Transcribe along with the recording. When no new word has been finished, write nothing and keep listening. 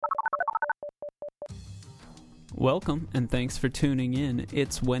Welcome, and thanks for tuning in.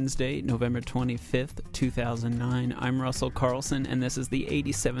 It's Wednesday, November 25th, 2009. I'm Russell Carlson, and this is the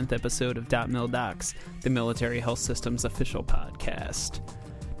 87th episode of DotMilDocs, the Military Health Systems official podcast.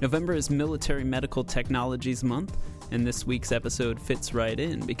 November is Military Medical Technologies Month, and this week's episode fits right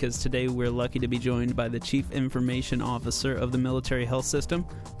in because today we're lucky to be joined by the Chief Information Officer of the Military Health System,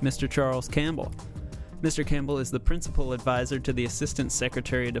 Mr. Charles Campbell. Mr. Campbell is the Principal Advisor to the Assistant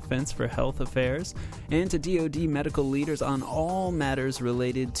Secretary of Defense for Health Affairs and to DoD medical leaders on all matters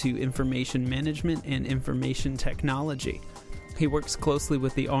related to information management and information technology. He works closely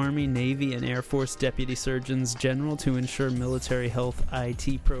with the Army, Navy, and Air Force Deputy Surgeons General to ensure military health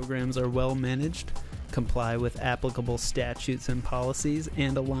IT programs are well managed, comply with applicable statutes and policies,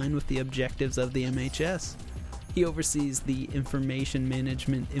 and align with the objectives of the MHS. He oversees the Information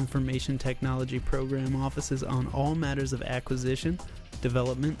Management Information Technology Program offices on all matters of acquisition,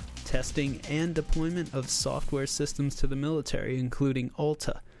 development, testing, and deployment of software systems to the military, including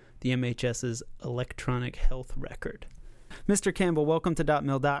ALTA, the MHS's electronic health record. Mr. Campbell, welcome to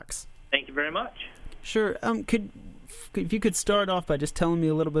DotMilDocs. Thank you very much. Sure. If you could start off by just telling me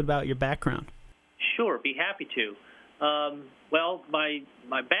a little bit about your background. Sure, be happy to. Well,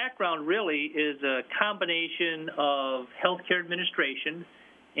 my background really is a combination of healthcare administration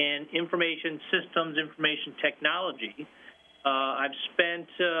and information systems, information technology. I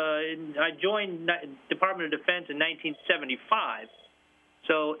joined Department of Defense in 1975.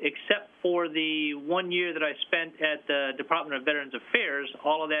 So except for the 1 year that I spent at the Department of Veterans Affairs,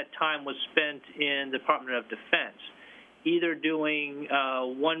 all of that time was spent in the Department of Defense, either doing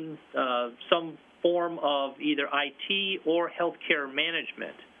some form of either IT or healthcare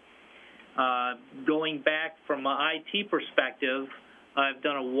management. Going back from an IT perspective, I've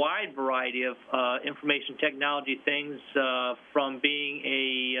done a wide variety of information technology things, from being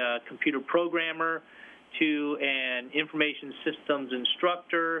a computer programmer to an information systems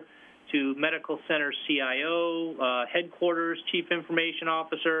instructor to medical center CIO, headquarters chief information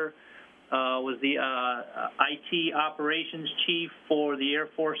officer, was the IT operations chief for the Air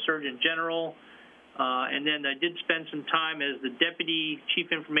Force Surgeon General. And then I did spend some time as the Deputy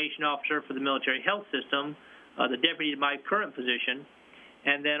Chief Information Officer for the Military Health System, the deputy to my current position,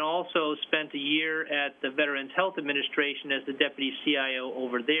 and then also spent a year at the Veterans Health Administration as the Deputy CIO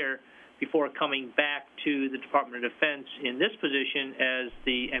over there before coming back to the Department of Defense in this position as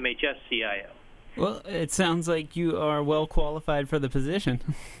the MHS CIO. Well, it sounds like you are well qualified for the position.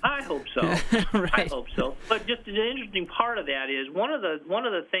 I hope so. Right. I hope so. But just an interesting part of that is one of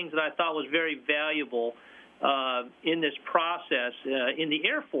the things that I thought was very valuable in this process in the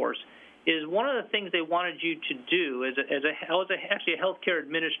Air Force is one of the things they wanted you to do I was actually a healthcare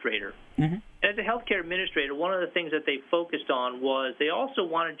administrator. Mm-hmm. As a healthcare administrator, one of the things that they focused on was they also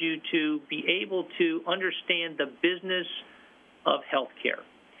wanted you to be able to understand the business of healthcare.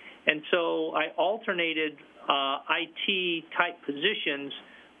 And so I alternated IT-type positions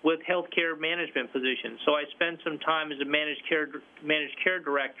with healthcare management positions. So I spent some time as a managed care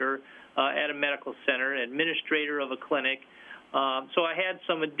director at a medical center, administrator of a clinic. So I had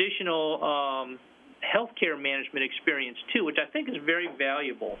some additional healthcare management experience, too, which I think is very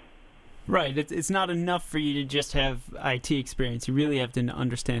valuable. Right. It's not enough for you to just have IT experience. You really have to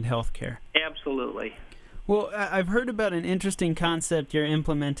understand healthcare. Absolutely. Well, I've heard about an interesting concept you're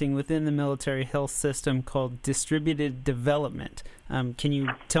implementing within the military health system called distributed development. Can you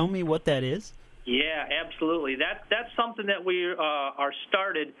tell me what that is? Yeah, absolutely. That's something that we are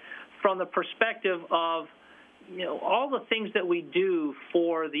started from the perspective of, all the things that we do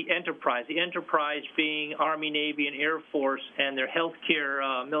for the enterprise being Army, Navy, and Air Force and their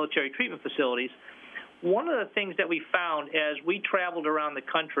healthcare military treatment facilities. One of the things that we found as we traveled around the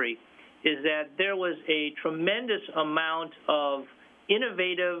country is that there was a tremendous amount of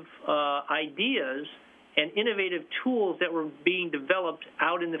innovative ideas and innovative tools that were being developed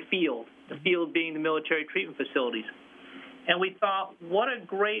out in the field being the military treatment facilities. And we thought, what a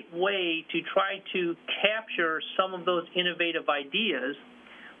great way to try to capture some of those innovative ideas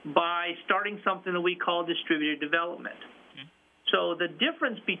by starting something that we call distributed development. So the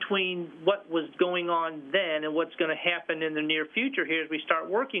difference between what was going on then and what's going to happen in the near future here as we start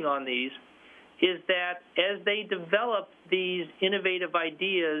working on these is that as they develop these innovative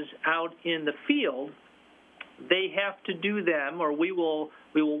ideas out in the field, they have to do them, or we will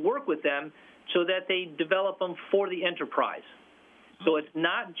work with them so that they develop them for the enterprise. So it's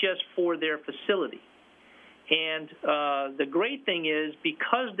not just for their facility. And the great thing is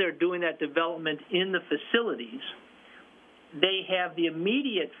because they're doing that development in the facilities, they have the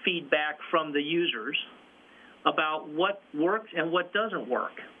immediate feedback from the users about what works and what doesn't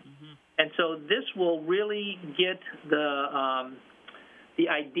work. And so this will really get the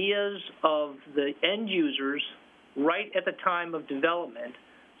ideas of the end users right at the time of development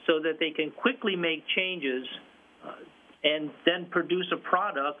so that they can quickly make changes and then produce a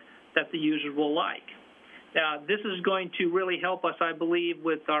product that the users will like. Now, this is going to really help us, I believe,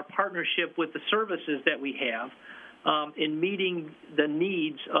 with our partnership with the services that we have in meeting the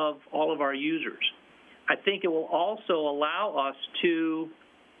needs of all of our users. I think it will also allow us to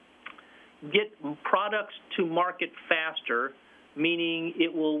get products to market faster, meaning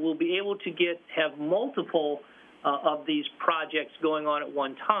we'll be able to have multiple of these projects going on at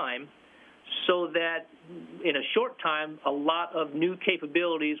one time, so that in a short time, a lot of new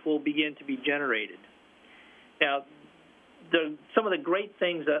capabilities will begin to be generated. Now, some of the great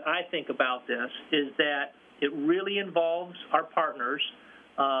things that I think about this is that it really involves our partners,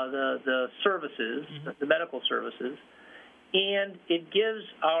 the services, the medical services, and it gives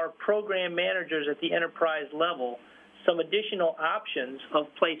our program managers at the enterprise level some additional options of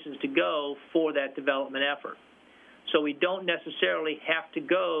places to go for that development effort. So we don't necessarily have to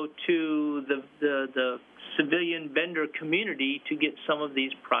go to the civilian vendor community to get some of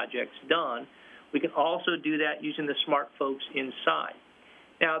these projects done. We can also do that using the smart folks inside.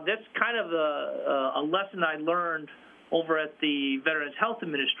 Now, that's kind of a lesson I learned over at the Veterans Health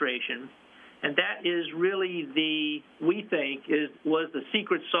Administration, and that is really we think was the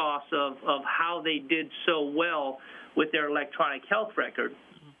secret sauce of how they did so well with their electronic health record,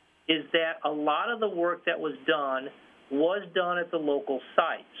 is that a lot of the work that was done at the local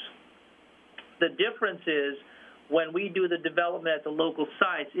sites. The difference is when we do the development at the local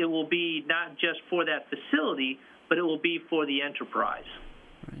sites, it will be not just for that facility, but it will be for the enterprise.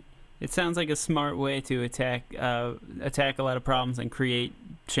 Right. It sounds like a smart way to attack a lot of problems and create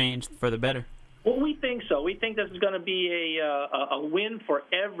change for the better. Well, we think so. We think this is going to be a win for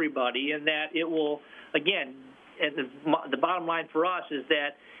everybody, and that it will, again, the bottom line for us is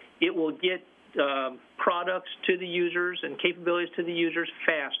that it will get products to the users and capabilities to the users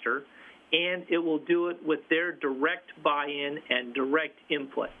faster, and it will do it with their direct buy-in and direct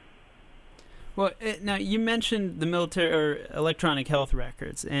input. Well, now you mentioned the military or electronic health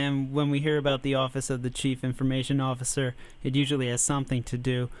records, and when we hear about the Office of the Chief Information Officer, it usually has something to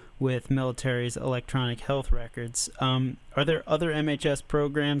do with military's electronic health records. Are there other MHS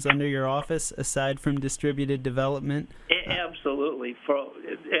programs under your office aside from distributed development? Absolutely.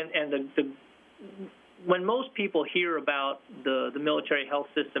 When most people hear about the military health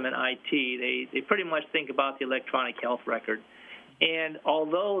system and IT, they pretty much think about the electronic health record. And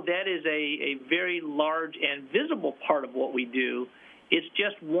although that is a very large and visible part of what we do, it's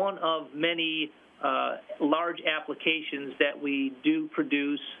just one of many large applications that we do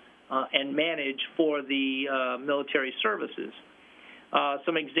produce and manage for the military services.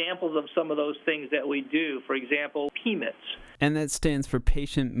 Some examples of some of those things that we do, for example, PMITS. And that stands for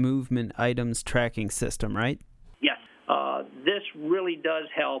Patient Movement Items Tracking System, right? Yes. This really does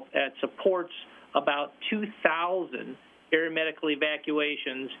help. It supports about 2,000 aeromedical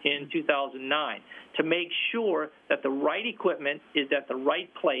evacuations in 2009 to make sure that the right equipment is at the right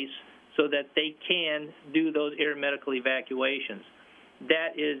place so that they can do those aeromedical evacuations.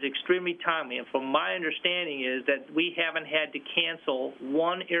 That is extremely timely, and from my understanding is that we haven't had to cancel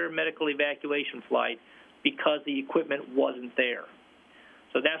one aeromedical evacuation flight because the equipment wasn't there.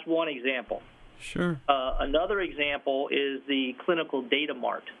 So that's one example. Sure. Another example is the clinical data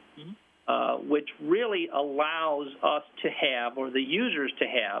Mart, which really allows us to have, or the users to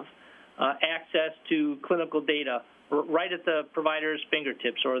have, access to clinical data right at the provider's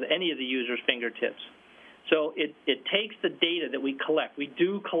fingertips or any of the user's fingertips. So it takes the data that we collect. We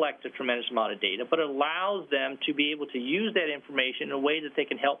do collect a tremendous amount of data, but it allows them to be able to use that information in a way that they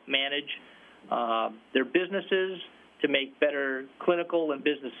can help manage their businesses, to make better clinical and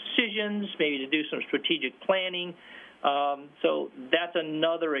business decisions, maybe to do some strategic planning. So that's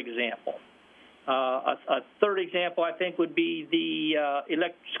another example. A third example, I think, would be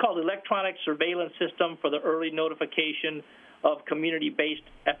it's called Electronic Surveillance System for the Early Notification of Community-Based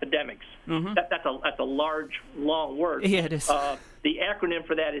Epidemics. Mm-hmm. That's a large, long word. Yeah, it is. The acronym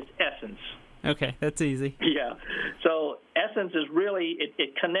for that is ESSENCE. Okay, that's easy. Yeah. So ESSENCE is really,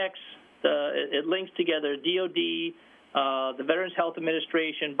 it connects, it links together DOD, the Veterans Health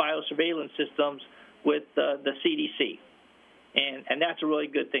Administration, biosurveillance systems with the CDC. And that's a really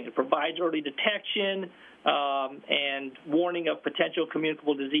good thing. It provides early detection and warning of potential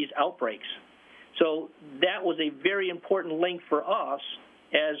communicable disease outbreaks. So that was a very important link for us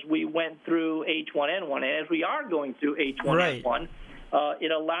as we went through H1N1. And as we are going through H1N1,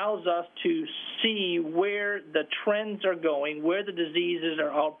 it allows us to see where the trends are going, where the diseases are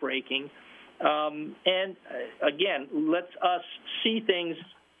outbreaking, and again, lets us see things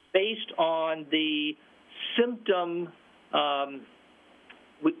based on the symptom.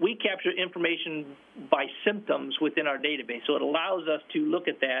 We capture information by symptoms within our database, so it allows us to look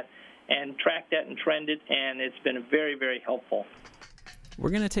at that and track that and trend it, and it's been very, very helpful.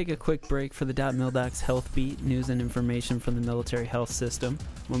 We're going to take a quick break for the DotMilDocs Health Beat, news and information from the military health system.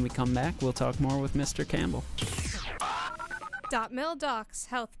 When we come back, we'll talk more with Mr. Campbell. DotMilDocs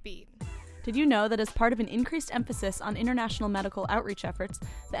Health Beat. Did you know that as part of an increased emphasis on international medical outreach efforts,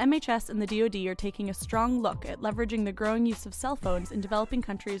 the MHS and the DoD are taking a strong look at leveraging the growing use of cell phones in developing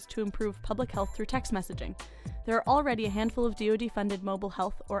countries to improve public health through text messaging? There are already a handful of DoD-funded mobile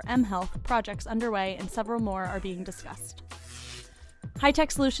health, or mHealth, projects underway, and several more are being discussed.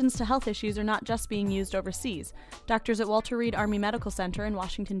 High-tech solutions to health issues are not just being used overseas. Doctors at Walter Reed Army Medical Center in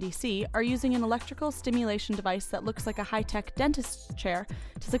Washington, D.C. are using an electrical stimulation device that looks like a high-tech dentist's chair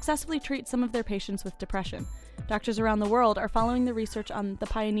to successfully treat some of their patients with depression. Doctors around the world are following the research on the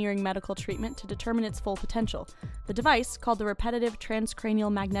pioneering medical treatment to determine its full potential. The device, called the Repetitive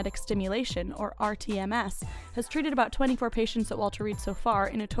Transcranial Magnetic Stimulation, or RTMS, has treated about 24 patients at Walter Reed so far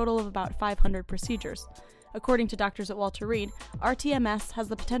in a total of about 500 procedures. According to doctors at Walter Reed, RTMS has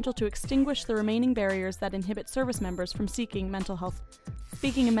the potential to extinguish the remaining barriers that inhibit service members from seeking mental health.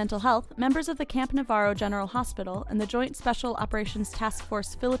 Speaking of mental health, members of the Camp Navarro General Hospital and the Joint Special Operations Task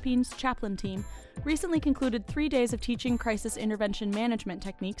Force Philippines Chaplain Team recently concluded 3 days of teaching crisis intervention management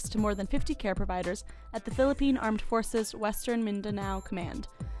techniques to more than 50 care providers at the Philippine Armed Forces Western Mindanao Command.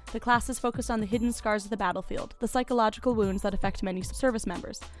 The classes focused on the hidden scars of the battlefield, the psychological wounds that affect many service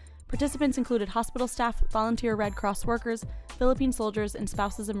members. Participants included hospital staff, volunteer Red Cross workers, Philippine soldiers, and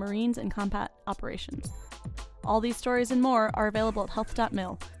spouses of Marines in combat operations. All these stories and more are available at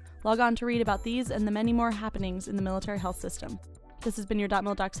health.mil. Log on to read about these and the many more happenings in the military health system. This has been your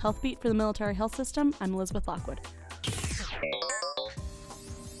DotMilDocs Health Beat for the military health system. I'm Elizabeth Lockwood.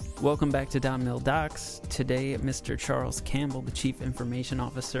 Welcome back to DotMilDocs. Today, Mr. Charles Campbell, the Chief Information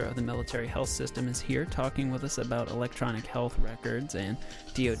Officer of the Military Health System, is here talking with us about electronic health records and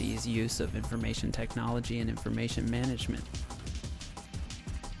DoD's use of information technology and information management.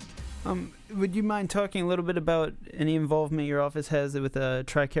 Would you mind talking a little bit about any involvement your office has with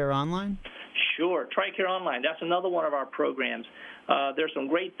TRICARE Online? Sure. TRICARE Online, that's another one of our programs. There's some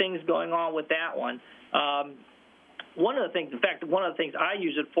great things going on with that one. One of the things I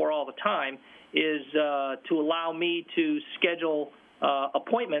use it for all the time is to allow me to schedule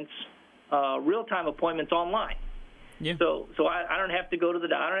appointments, real-time appointments online. Yeah. So I don't have to go to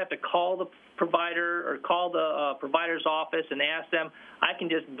I don't have to call the provider or call the provider's office and ask them. I can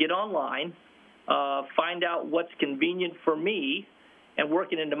just get online, find out what's convenient for me, and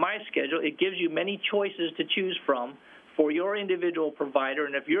work it into my schedule. It gives you many choices to choose from for your individual provider,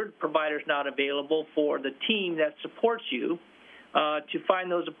 and if your provider's not available, for the team that supports you to find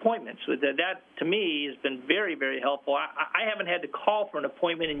those appointments. So that, to me, has been very, very helpful. I haven't had to call for an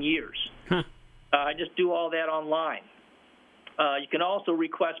appointment in years. I just do all that online. You can also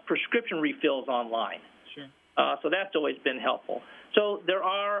request prescription refills online. Sure. So that's always been helpful. So there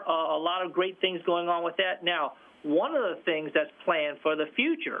are a lot of great things going on with that. Now, one of the things that's planned for the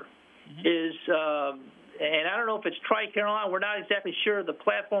future is and I don't know if it's TRICARE Online. We're not exactly sure of the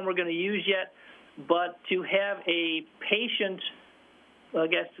platform we're going to use yet, but to have a patient, I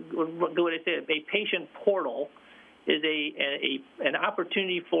guess, what would I say, a patient portal is an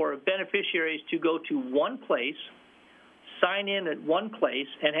opportunity for beneficiaries to go to one place, sign in at one place,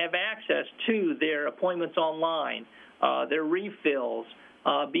 and have access to their appointments online, their refills,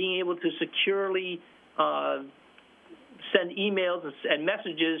 being able to securely send emails and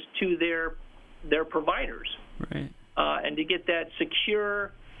messages to their providers, right? And to get that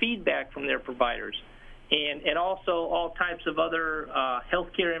secure feedback from their providers, and also all types of other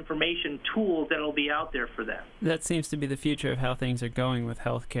healthcare information tools that will be out there for them. That seems to be the future of how things are going with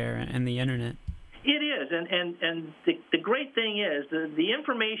healthcare and the internet. It is, and the great thing is the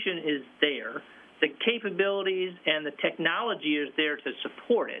information is there, the capabilities and the technology is there to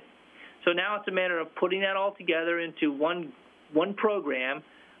support it. So now it's a matter of putting that all together into one program,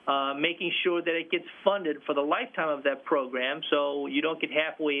 making sure that it gets funded for the lifetime of that program, so you don't get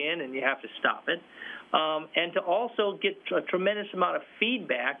halfway in and you have to stop it, and to also get a tremendous amount of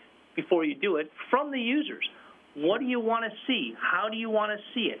feedback before you do it from the users. What do you want to see? How do you want to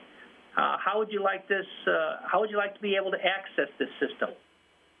see it? How would you like this? How would you like to be able to access this system?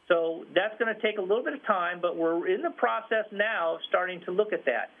 So that's going to take a little bit of time, but we're in the process now of starting to look at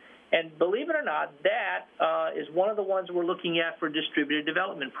that. And believe it or not, that is one of the ones we're looking at for distributed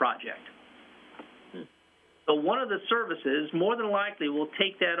development project. So one of the services more than likely will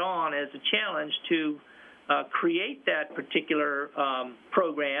take that on as a challenge to create that particular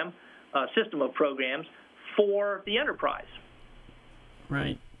program, system of programs for the enterprise.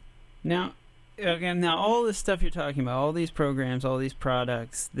 Right. Now, again, all this stuff you're talking about, all these programs, all these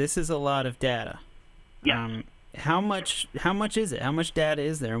products, this is a lot of data. Yeah. How much is it? How much data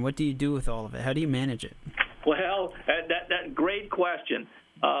is there, and what do you do with all of it? How do you manage it? Well, that great question.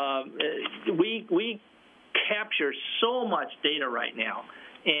 We capture so much data right now,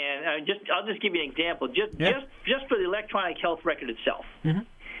 and I'll just give you an example. Just for the electronic health record itself,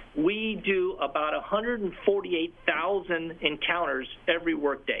 we do about 148,000 encounters every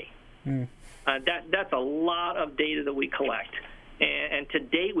workday. That's a lot of data that we collect, and to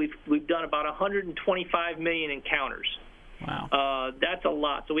date we've done about 125 million encounters. Wow. That's a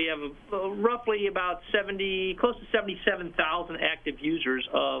lot. So we have roughly about close to 77,000 active users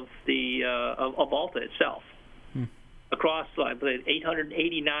of the of Alta itself across, I believe,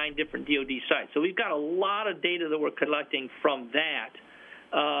 889 different DoD sites. So we've got a lot of data that we're collecting from that.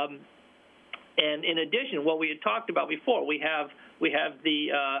 And in addition, what we had talked about before, we have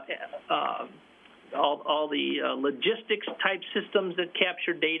the all the logistics type systems that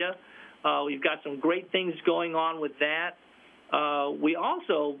capture data. We've got some great things going on with that. We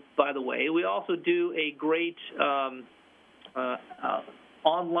also, by the way, do a great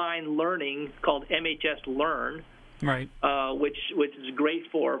online learning called MHS Learn, right? Which is great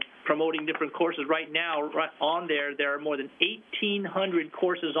for promoting different courses. Right now, on there are more than 1,800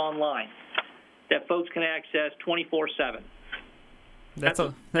 courses online that folks can access 24/7. That's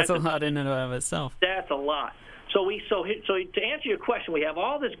a lot in and of itself. That's a lot. So to answer your question, we have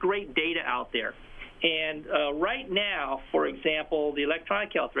all this great data out there. And right now, for example, the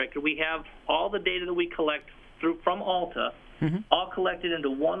electronic health record, we have all the data that we collect from Alta, all collected into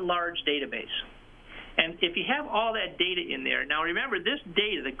one large database. And if you have all that data in there, now remember this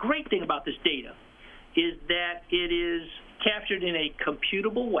data, the great thing about this data is that it is captured in a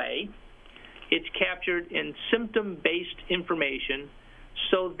computable way. It's captured in symptom-based information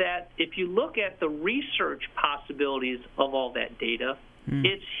so that if you look at the research possibilities of all that data,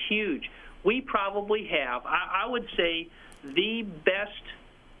 it's huge. We probably have, I would say, the best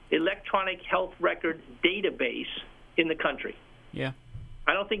electronic health record database in the country. Yeah.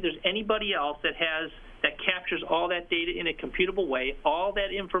 I don't think there's anybody else that captures all that data in a computable way, all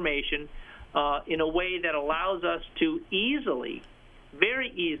that information in a way that allows us to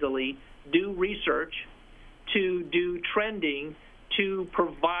very easily, do research, to do trending, to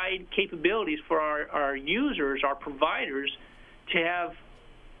provide capabilities for our users, our providers, to have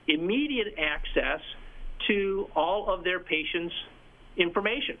immediate access to all of their patients'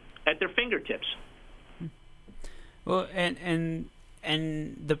 information at their fingertips. Well, and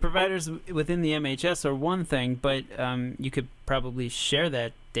the providers within the MHS are one thing, but you could probably share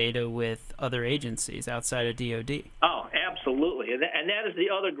that data with other agencies outside of DoD. Oh, absolutely. And that is the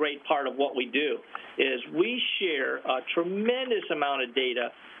other great part of what we do, is we share a tremendous amount of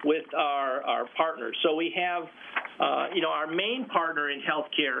data with our partners. So we have, our main partner in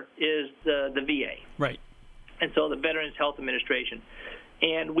healthcare is the VA. Right. And so the Veterans Health Administration.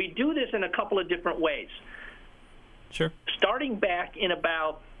 And we do this in a couple of different ways. Sure. Starting back in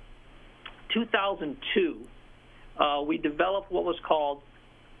about 2002, we developed what was called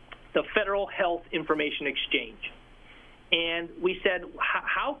the Federal Health Information Exchange. And we said,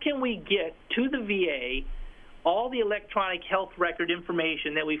 how can we get to the VA all the electronic health record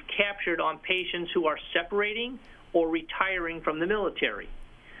information that we've captured on patients who are separating or retiring from the military?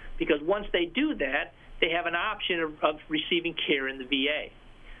 Because once they do that, they have an option of receiving care in the VA.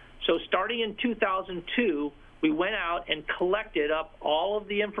 So starting in 2002, we went out and collected up all of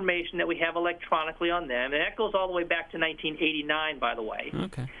the information that we have electronically on them, and that goes all the way back to 1989, by the way.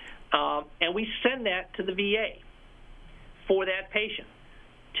 Okay. And we send that to the VA for that patient.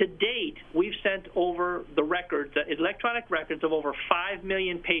 To date, we've sent over the records, electronic records of over 5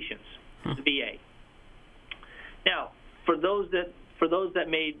 million patients to the VA. Now, for those that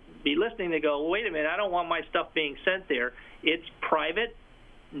may be listening, they go, well, wait a minute, I don't want my stuff being sent there. It's private.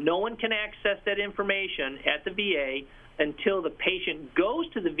 No one can access that information at the VA until the patient goes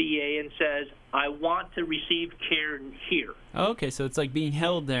to the VA and says, I want to receive care here. Okay, so it's like being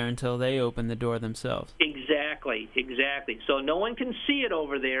held there until they open the door themselves. Exactly. So no one can see it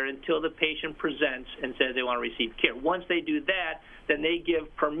over there until the patient presents and says they want to receive care. Once they do that, then they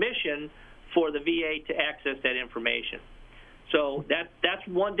give permission for the VA to access that information. So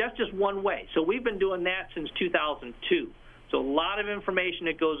that's just one way. So we've been doing that since 2002. So a lot of information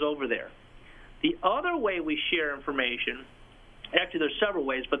that goes over there. The other way we share information, actually there's several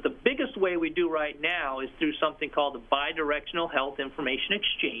ways, but the biggest way we do right now is through something called the Bidirectional Health Information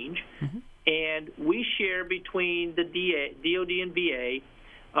Exchange. Mm-hmm. And we share between the DOD and VA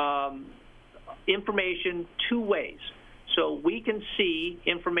information two ways. So we can see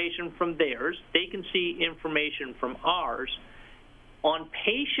information from theirs. They can see information from ours on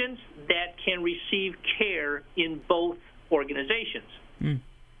patients that can receive care in both organizations. Mm.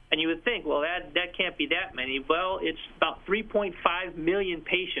 And you would think, well, that can't be that many. Well, it's about 3.5 million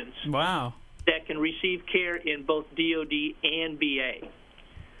patients that can receive care in both DOD and VA.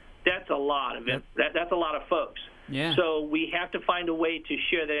 That's a lot of it. That's a lot of folks. Yeah. So we have to find a way to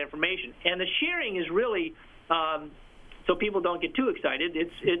share that information. And the sharing is really, so people don't get too excited,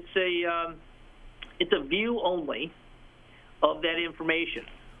 it's a view only of that information.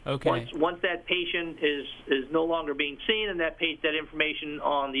 Okay. Once that patient is no longer being seen, and that information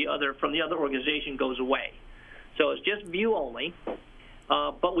from the other organization goes away. So it's just view only.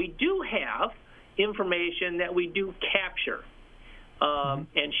 But we do have information that we do capture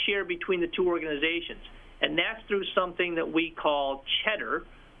and share between the two organizations, and that's through something that we call CHEDR,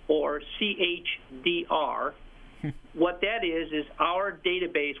 or CHDR. What that is our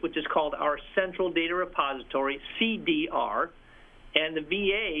database, which is called our Central Data Repository, CDR, and the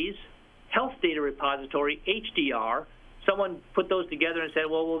VA's Health Data Repository, HDR. Someone put those together and said,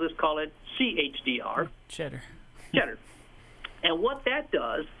 well, we'll just call it CHDR. CHEDR. And what that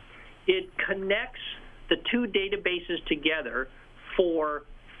does, it connects the two databases together for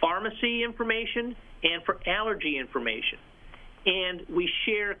pharmacy information and for allergy information. And we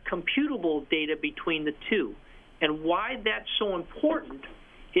share computable data between the two. And why that's so important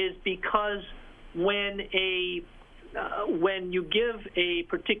is because when you give a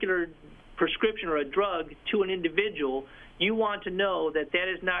particular prescription or a drug to an individual, you want to know that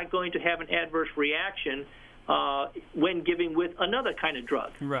is not going to have an adverse reaction when giving with another kind of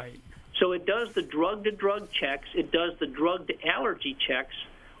drug. Right. So it does the drug-to-drug checks, it does the drug-to-allergy checks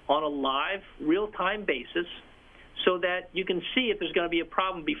on a live, real-time basis, so that you can see if there's going to be a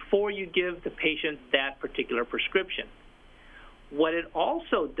problem before you give the patient that particular prescription. What it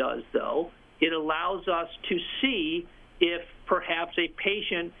also does, though, it allows us to see if perhaps a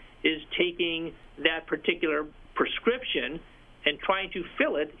patient is taking that particular prescription and trying to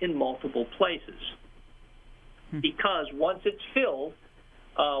fill it in multiple places. Because once it's filled,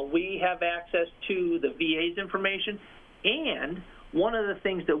 we have access to the VA's information, and one of the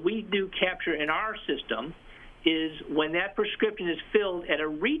things that we do capture in our system is when that prescription is filled at a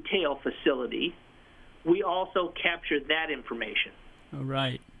retail facility, we also capture that information. Oh,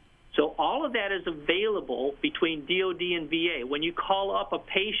 right. So all of that is available between DOD and VA. When you call up a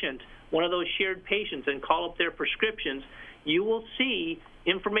patient, one of those shared patients, and call up their prescriptions, you will see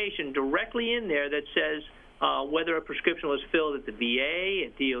information directly in there that says whether a prescription was filled at the VA,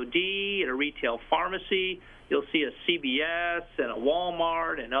 at DOD, at a retail pharmacy. You'll see a CVS and a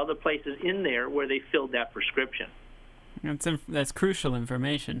Walmart and other places in there where they filled that prescription. That's crucial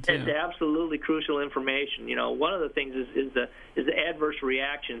information, too. It's absolutely crucial information. You know, one of the things is the adverse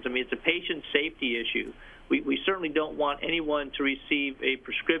reactions. I mean, it's a patient safety issue. We certainly don't want anyone to receive a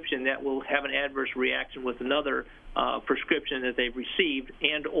prescription that will have an adverse reaction with another prescription that they've received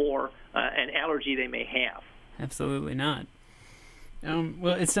and or an allergy they may have. Absolutely not.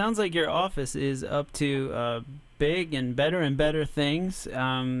 Well, it sounds like your office is up to big and better things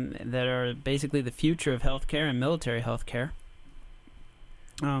that are basically the future of healthcare and military healthcare.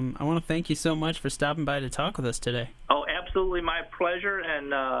 I want to thank you so much for stopping by to talk with us today. Oh, absolutely my pleasure,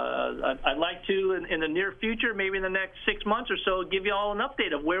 and I'd like to, in the near future, maybe in the next 6 months or so, give you all an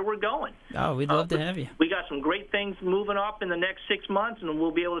update of where we're going. Oh, we'd love to have you. We got some great things moving up in the next 6 months, and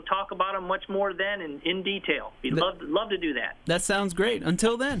we'll be able to talk about them much more then in detail. We'd love to do that. That sounds great.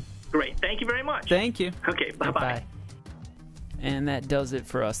 Until then. Great. Thank you very much. Thank you. Okay, bye-bye. Bye. And that does it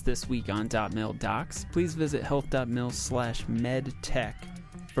for us this week on DotMilDocs. Please visit health.mil/medtech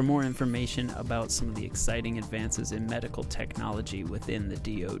for more information about some of the exciting advances in medical technology within the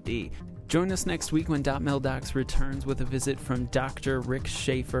DoD. Join us next week when DotMilDocs returns with a visit from Dr. Rick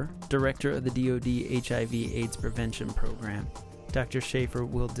Schaefer, Director of the DoD HIV/AIDS Prevention Program. Dr. Schaefer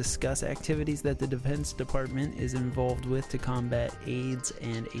will discuss activities that the Defense Department is involved with to combat AIDS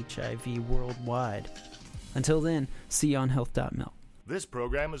and HIV worldwide. Until then, see you on health.mil. This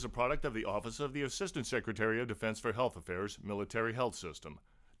program is a product of the Office of the Assistant Secretary of Defense for Health Affairs, Military Health System.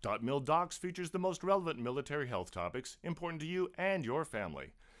 DotMilDocs features the most relevant military health topics important to you and your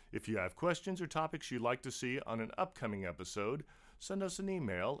family. If you have questions or topics you'd like to see on an upcoming episode, send us an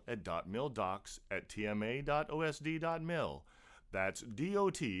email at DotMilDocs@tma.osd.mil. That's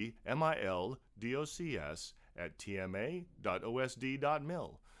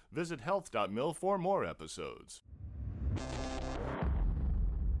DotMilDocs@tma.osd.mil. Visit health.mil for more episodes.